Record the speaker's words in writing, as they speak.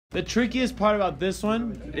The trickiest part about this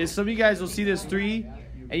one is some of you guys will see this 3,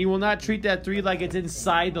 and you will not treat that 3 like it's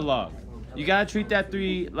inside the log. You gotta treat that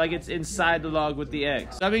 3 like it's inside the log with the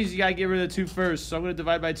x. That means you gotta get rid of the 2 first. So I'm gonna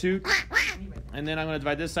divide by 2, and then I'm gonna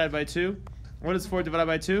divide this side by 2. What is 4 divided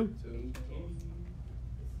by 2?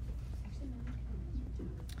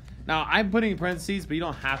 Now I'm putting parentheses, but you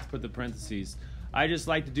don't have to put the parentheses. I just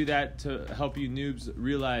like to do that to help you noobs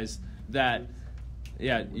realize that,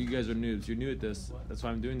 yeah, you guys are noobs. You're new at this. That's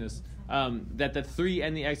why I'm doing this. That the 3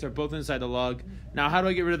 and the x are both inside the log. Now, how do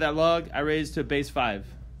I get rid of that log? I raise to base 5.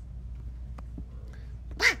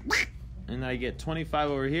 And I get 25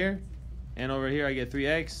 over here. And over here, I get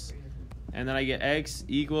 3x. And then I get x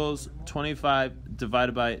equals 25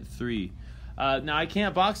 divided by 3. Now, I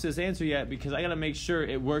can't box this answer yet because I got to make sure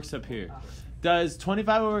it works up here. Does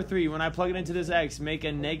 25 over 3, when I plug it into this x, make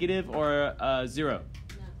a negative or a 0?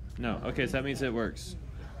 No. Okay, so that means it works.